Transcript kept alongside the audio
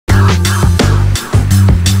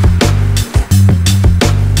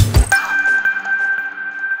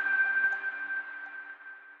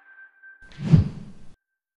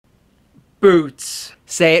Boots.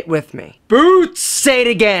 Say it with me. Boots! Say it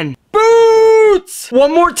again. Boots!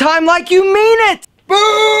 One more time like you mean it.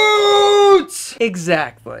 Boots!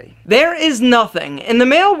 Exactly. There is nothing in the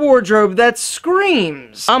male wardrobe that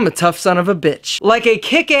screams, I'm a tough son of a bitch, like a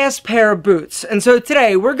kick-ass pair of boots. And so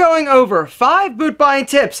today we're going over 5 boot buying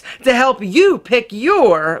tips to help you pick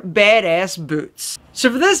your badass boots. So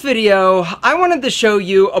for this video, I wanted to show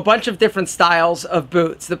you a bunch of different styles of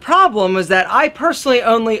boots. The problem is that I personally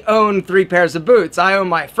only own 3 pairs of boots. I own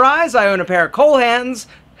my Fryes, I own a pair of Haans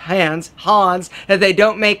that they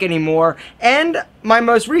don't make anymore, and my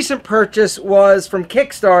most recent purchase was from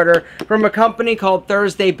Kickstarter from a company called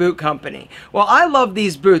Thursday Boot Company. Well, I love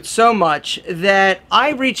these boots so much that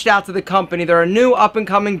I reached out to the company. They're a new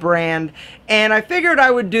up-and-coming brand, and I figured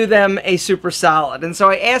I would do them a super solid. And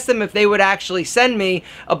so I asked them if they would actually send me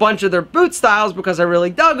a bunch of their boot styles because I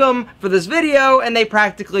really dug them for this video, and they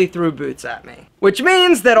practically threw boots at me. Which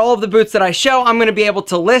means that all of the boots that I show, I'm going to be able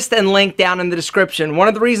to list and link down in the description. One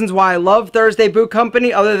of the reasons why I love Thursday Boot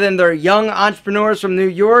Company, other than they're young entrepreneurs from New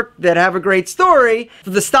York that have a great story, for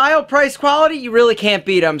the style, price, quality, you really can't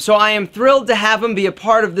beat them. So I am thrilled to have them be a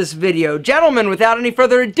part of this video. Gentlemen, without any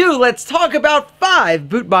further ado, let's talk about 5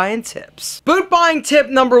 boot buying tips. Boot buying tip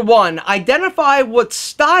number 1, identify what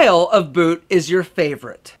style of boot is your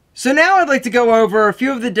favorite. So now I'd like to go over a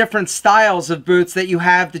few of the different styles of boots that you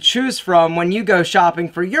have to choose from when you go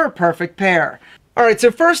shopping for your perfect pair. Alright,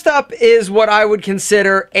 so first up is what I would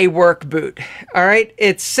consider a work boot. Alright,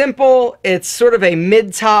 it's simple, it's sort of a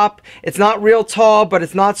mid-top, it's not real tall, but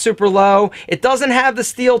it's not super low. It doesn't have the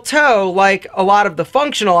steel toe like a lot of the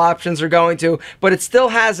functional options are going to, but it still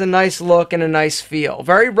has a nice look and a nice feel.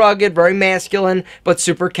 Very rugged, very masculine, but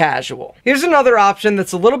super casual. Here's another option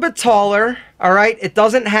that's a little bit taller. Alright, it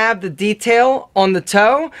doesn't have the detail on the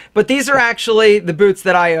toe, but these are actually the boots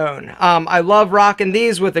that I own. I love rocking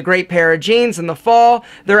these with a great pair of jeans in the fall.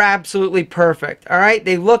 They're absolutely perfect. Alright,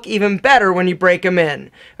 they look even better when you break them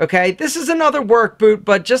in. Okay, this is another work boot,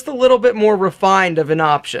 but just a little bit more refined of an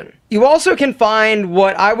option. You also can find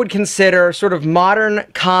what I would consider sort of modern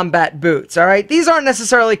combat boots, alright? These aren't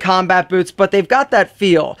necessarily combat boots, but they've got that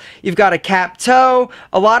feel. You've got a cap toe.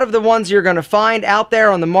 A lot of the ones you're going to find out there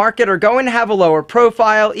on the market are going to have a lower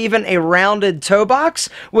profile, even a rounded toe box,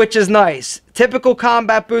 which is nice. Typical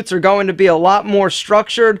combat boots are going to be a lot more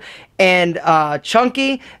structured and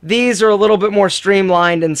chunky. These are a little bit more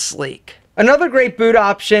streamlined and sleek. Another great boot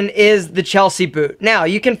option is the Chelsea boot. Now,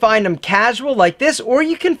 you can find them casual like this, or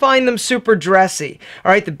you can find them super dressy.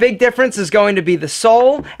 Alright, the big difference is going to be the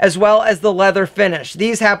sole as well as the leather finish.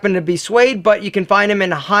 These happen to be suede, but you can find them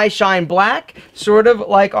in a high shine black, sort of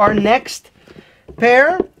like our next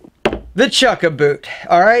pair. The chukka boot.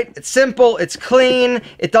 Alright, it's simple, it's clean,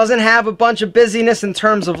 it doesn't have a bunch of busyness in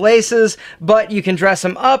terms of laces, but you can dress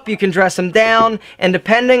them up, you can dress them down, and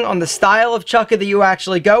depending on the style of chukka that you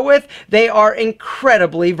actually go with, they are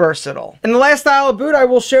incredibly versatile. And the last style of boot I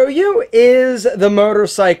will show you is the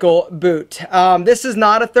motorcycle boot. This is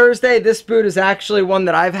not a Thursday, this boot is actually one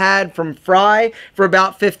that I've had from Frye for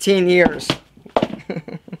about 15 years.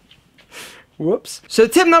 Whoops. So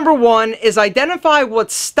tip number 1 is identify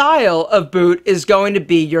what style of boot is going to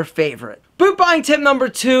be your favorite. Boot buying tip number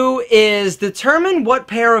 2 is determine what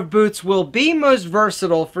pair of boots will be most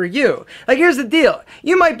versatile for you. Like, here's the deal.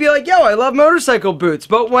 You might be like, yo, I love motorcycle boots,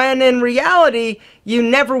 but when in reality, you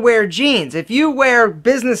never wear jeans. If you wear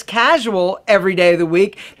business casual every day of the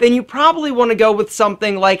week, then you probably want to go with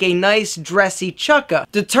something like a nice dressy chukka.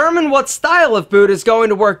 Determine what style of boot is going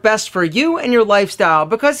to work best for you and your lifestyle,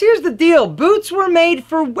 because here's the deal. Boots were made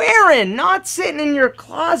for wearing, not sitting in your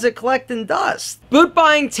closet collecting dust. Boot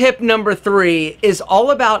buying tip number 3 is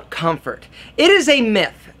all about comfort. It is a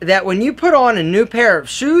myth that when you put on a new pair of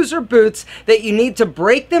shoes or boots that you need to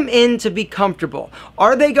break them in to be comfortable.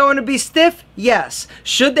 Are they going to be stiff? Yes.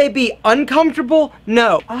 Should they be uncomfortable?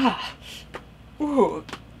 No. Ooh,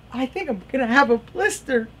 I think I'm gonna have a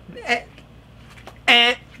blister.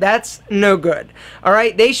 That's no good.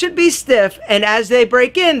 Alright, they should be stiff, and as they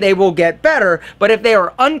break in, they will get better. But if they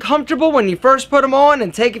are uncomfortable when you first put them on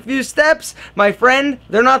and take a few steps, my friend,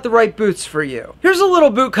 they're not the right boots for you. Here's a little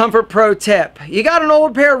boot comfort pro tip. You got an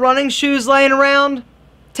old pair of running shoes laying around?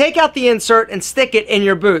 Take out the insert and stick it in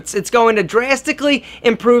your boots. It's going to drastically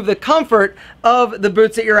improve the comfort of the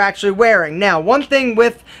boots that you're actually wearing. Now, one thing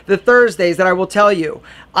with the Thursdays that I will tell you,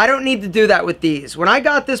 I don't need to do that with these. When I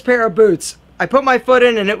got this pair of boots, I put my foot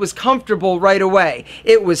in and it was comfortable right away.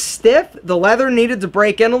 It was stiff, the leather needed to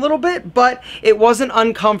break in a little bit, but it wasn't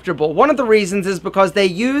uncomfortable. One of the reasons is because they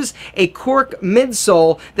use a cork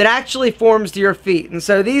midsole that actually forms to your feet. And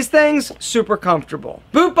so these things, super comfortable.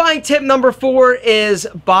 Boot buying tip number 4 is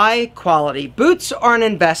buy quality. Boots are an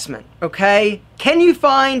investment, okay? Can you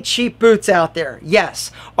find cheap boots out there?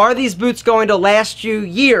 Yes. Are these boots going to last you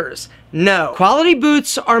years? No. Quality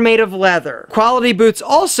boots are made of leather. Quality boots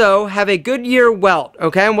also have a Goodyear welt,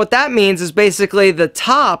 okay? And what that means is basically the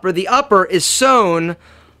top or the upper is sewn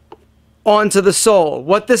onto the sole.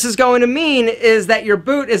 What this is going to mean is that your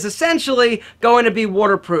boot is essentially going to be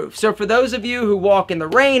waterproof. So for those of you who walk in the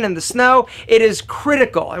rain and the snow, it is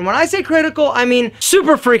critical. And when I say critical, I mean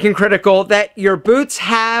super freaking critical that your boots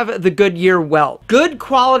have the Goodyear welt. Good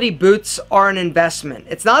quality boots are an investment.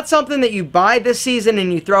 It's not something that you buy this season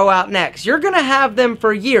and you throw out next. You're gonna have them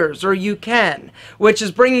for years, or you can. Which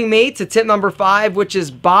is bringing me to tip number 5, which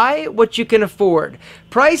is buy what you can afford.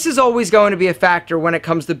 Price is always going to be a factor when it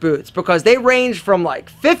comes to boots because they range from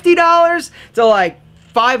like $50 to like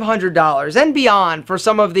 $500 and beyond for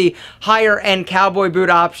some of the higher end cowboy boot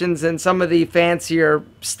options and some of the fancier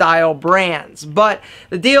style brands. But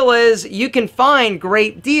the deal is you can find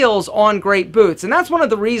great deals on great boots, and that's one of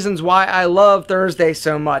the reasons why I love Thursday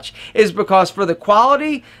so much, is because for the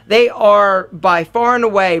quality, they are by far and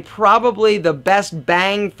away probably the best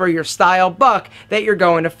bang for your style buck that you're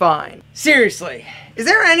going to find. Seriously, is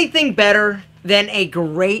there anything better than a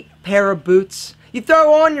great pair of boots? You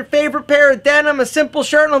throw on your favorite pair of denim, a simple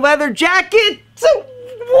shirt, and a leather jacket. So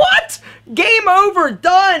what? Game over.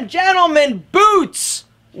 Done. Gentlemen, boots.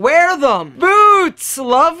 Wear them. Boots.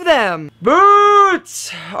 Love them.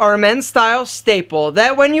 Boots are a men's style staple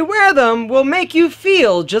that when you wear them will make you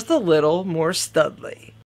feel just a little more studly.